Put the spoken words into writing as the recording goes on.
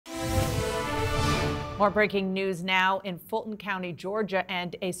More breaking news now in Fulton County, Georgia,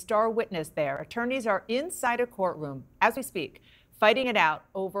 and a star witness there. Attorneys are inside a courtroom as we speak, fighting it out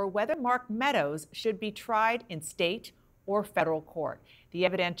over whether Mark Meadows should be tried in state or federal court. The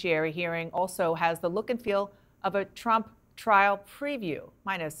evidentiary hearing also has the look and feel of a Trump trial preview,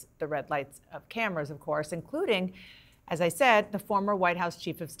 minus the red lights of cameras, of course, including, as I said, the former White House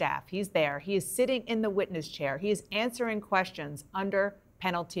chief of staff. He's there. He is sitting in the witness chair. He is answering questions under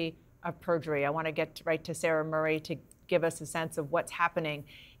penalty of perjury. I want to get right to Sara Murray to give us a sense of what's happening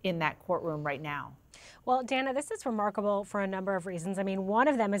in that courtroom right now. Well, Dana, this is remarkable for a number of reasons. I mean, one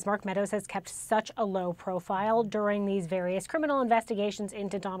of them is Mark Meadows has kept such a low profile during these various criminal investigations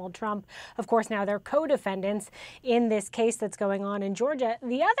into Donald Trump. Of course, now they're co-defendants in this case that's going on in Georgia.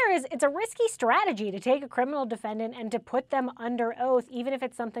 The other is it's a risky strategy to take a criminal defendant and to put them under oath, even if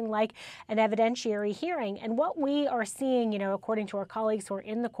it's something like an evidentiary hearing. And what we are seeing, according to our colleagues who are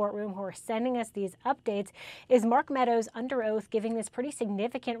in the courtroom who are sending us these updates, is Mark Meadows under oath giving this pretty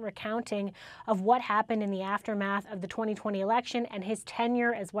significant recounting of what happened in the aftermath of the 2020 election and his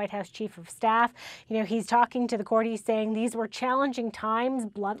tenure as White House chief of staff. He's talking to the court. He's saying these were challenging times,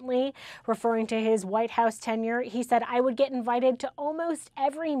 bluntly referring to his White House tenure. He said, I would get invited to almost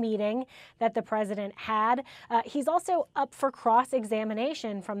every meeting that the president had. He's also up for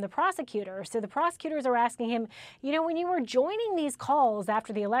cross-examination from the prosecutor. So the prosecutors are asking him, when you were joining these calls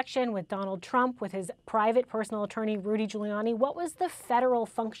after the election with Donald Trump, with his private personal attorney, Rudy Giuliani, what was the federal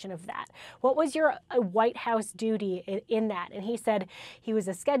function of that? What was your White House duty in that? And he said he was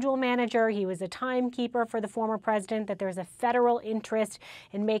a schedule manager, he was a timekeeper for the former president, that there's a federal interest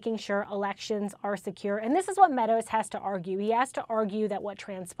in making sure elections are secure. And this is what Meadows has to argue. He has to argue that what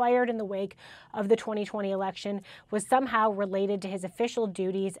transpired in the wake of the 2020 election was somehow related to his official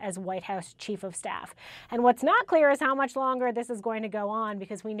duties as White House chief of staff. And what's not clear is how much longer this is going to go on,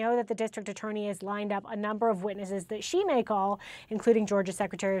 because we know that the district attorney has lined up a number of witnesses that she may call, including Georgia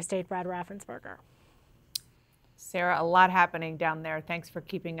Secretary of State Brad Raffensperger. Sara, a lot happening down there. Thanks for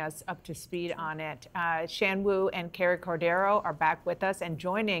keeping us up to speed on it. Shan Wu and Carrie Cordero are back with us, and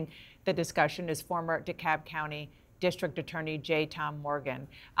joining the discussion is former DeKalb County District Attorney J. Tom Morgan.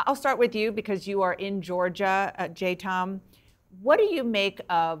 I'll start with you because you are in Georgia, J. Tom. What do you make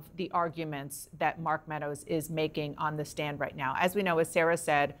of the arguments that Mark Meadows is making on the stand right now? As we know, as Sara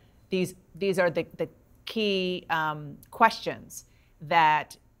said, these are the key questions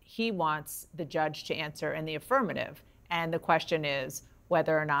that he wants the judge to answer in the affirmative. And the question is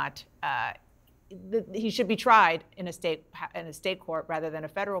whether or not he should be tried in a state court rather than a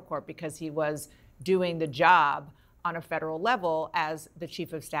federal court, because he was doing the job on a federal level as the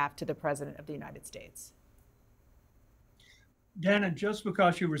chief of staff to the president of the United States. Dana, just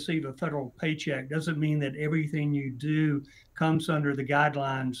because you receive a federal paycheck doesn't mean that everything you do comes under the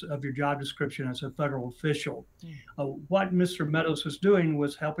guidelines of your job description as a federal official. What Mr. Meadows was doing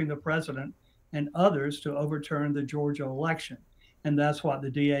was helping the president and others to overturn the Georgia election. And that's what the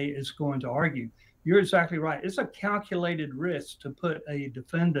DA is going to argue. You're exactly right. It's a calculated risk to put a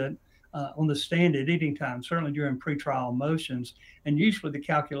defendant on the stand at any time, certainly during pretrial motions, and usually the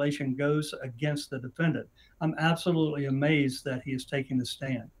calculation goes against the defendant. I'm absolutely amazed that he is taking the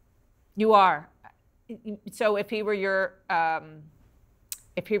stand. You are. So if he were your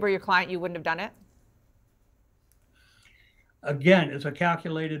client, you wouldn't have done it? Again, it's a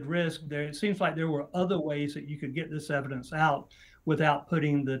calculated risk. It seems like there were other ways that you could get this evidence out without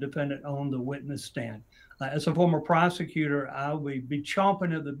putting the defendant on the witness stand. As a former prosecutor, I would be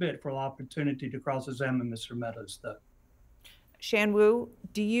chomping at the bit for the opportunity to cross-examine Mr. Meadows, though. Shan Wu,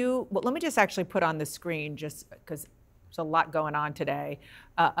 well, let me just actually put on the screen, just because there's a lot going on today,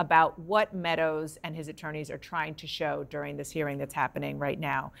 about what Meadows and his attorneys are trying to show during this hearing that's happening right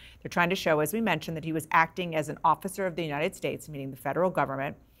now. They're trying to show, as we mentioned, that he was acting as an officer of the United States, meaning the federal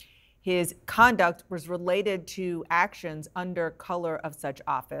government. His conduct was related to actions under color of such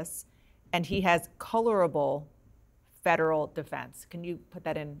office, and he has colorable federal defense. Can you put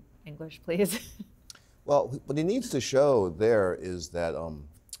that in English, please? Well, what he needs to show there is that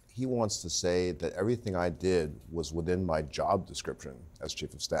he wants to say that everything I did was within my job description as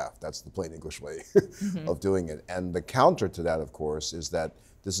chief of staff. That's the plain English way of doing it. And the counter to that, of course, is that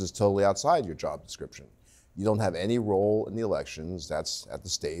this is totally outside your job description. You don't have any role in the elections, that's at the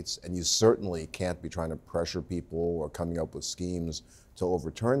states, and you certainly can't be trying to pressure people or coming up with schemes to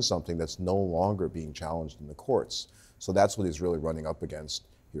overturn something that's no longer being challenged in the courts. So that's what he's really running up against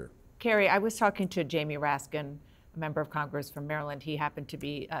here. Carrie, I was talking to Jamie Raskin, a member of Congress from Maryland. He happened to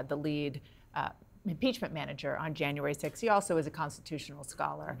be the lead impeachment manager on January 6th. He also is a constitutional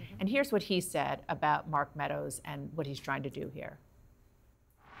scholar. And here's what he said about Mark Meadows and what he's trying to do here.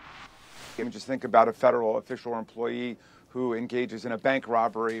 I mean, just think about a federal official or employee who engages in a bank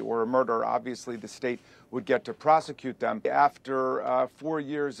robbery or a murder. Obviously, the state would get to prosecute them. After 4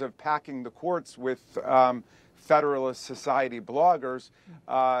 years of packing the courts with Federalist Society bloggers,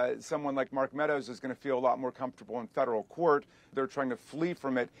 someone like Mark Meadows is going to feel a lot more comfortable in federal court. They're trying to flee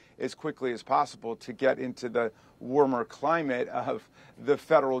from it as quickly as possible to get into the warmer climate of the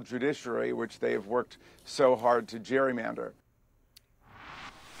federal judiciary, which they have worked so hard to gerrymander.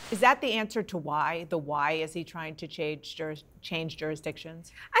 Is that the answer to why? The why is he trying to change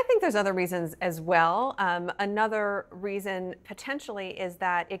jurisdictions? I think there's other reasons as well. Another reason potentially is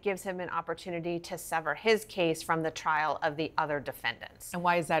that it gives him an opportunity to sever his case from the trial of the other defendants. And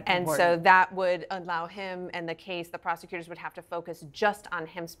why is that important? And so that would allow him and the case, the prosecutors would have to focus just on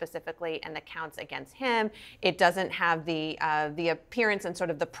him specifically and the counts against him. It doesn't have the appearance and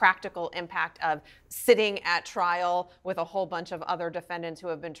sort of the practical impact of sitting at trial with a whole bunch of other defendants who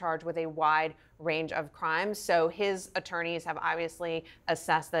have been charged with a wide range of crimes. So his attorneys have obviously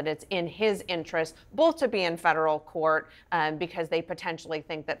assessed that it's in his interest both to be in federal court because they potentially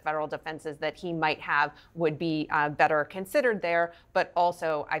think that federal defenses that he might have would be better considered there, but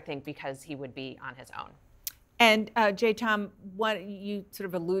also I think because he would be on his own. And J. Tom, you sort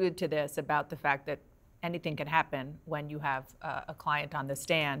of alluded to this about the fact that anything can happen when you have a client on the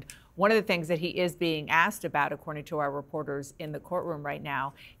stand. One of the things that he is being asked about, according to our reporters in the courtroom right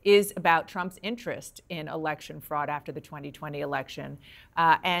now, is about Trump's interest in election fraud after the 2020 election.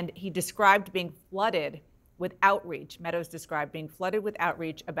 And he described being flooded with outreach. Meadows described being flooded with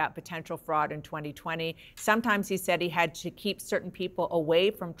outreach about potential fraud in 2020. Sometimes he said he had to keep certain people away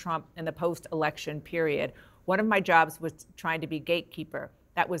from Trump in the post-election period. One of my jobs was trying to be gatekeeper.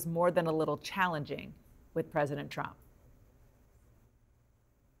 That was more than a little challenging with President Trump.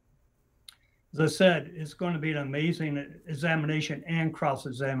 As I said, it's going to be an amazing examination and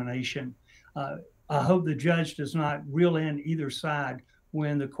cross-examination. I hope the judge does not reel in either side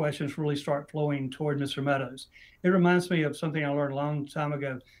when the questions really start flowing toward Mr. Meadows. It reminds me of something I learned a long time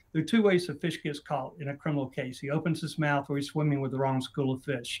ago. There are two ways a fish gets caught in a criminal case. He opens his mouth or he's swimming with the wrong school of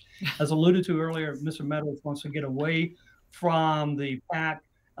fish. As alluded to earlier, Mr. Meadows wants to get away from the pack,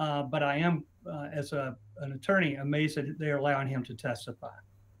 but I am, as an attorney, amazed that they're allowing him to testify.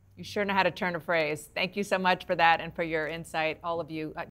 You sure know how to turn a phrase. Thank you so much for that and for your insight, all of you.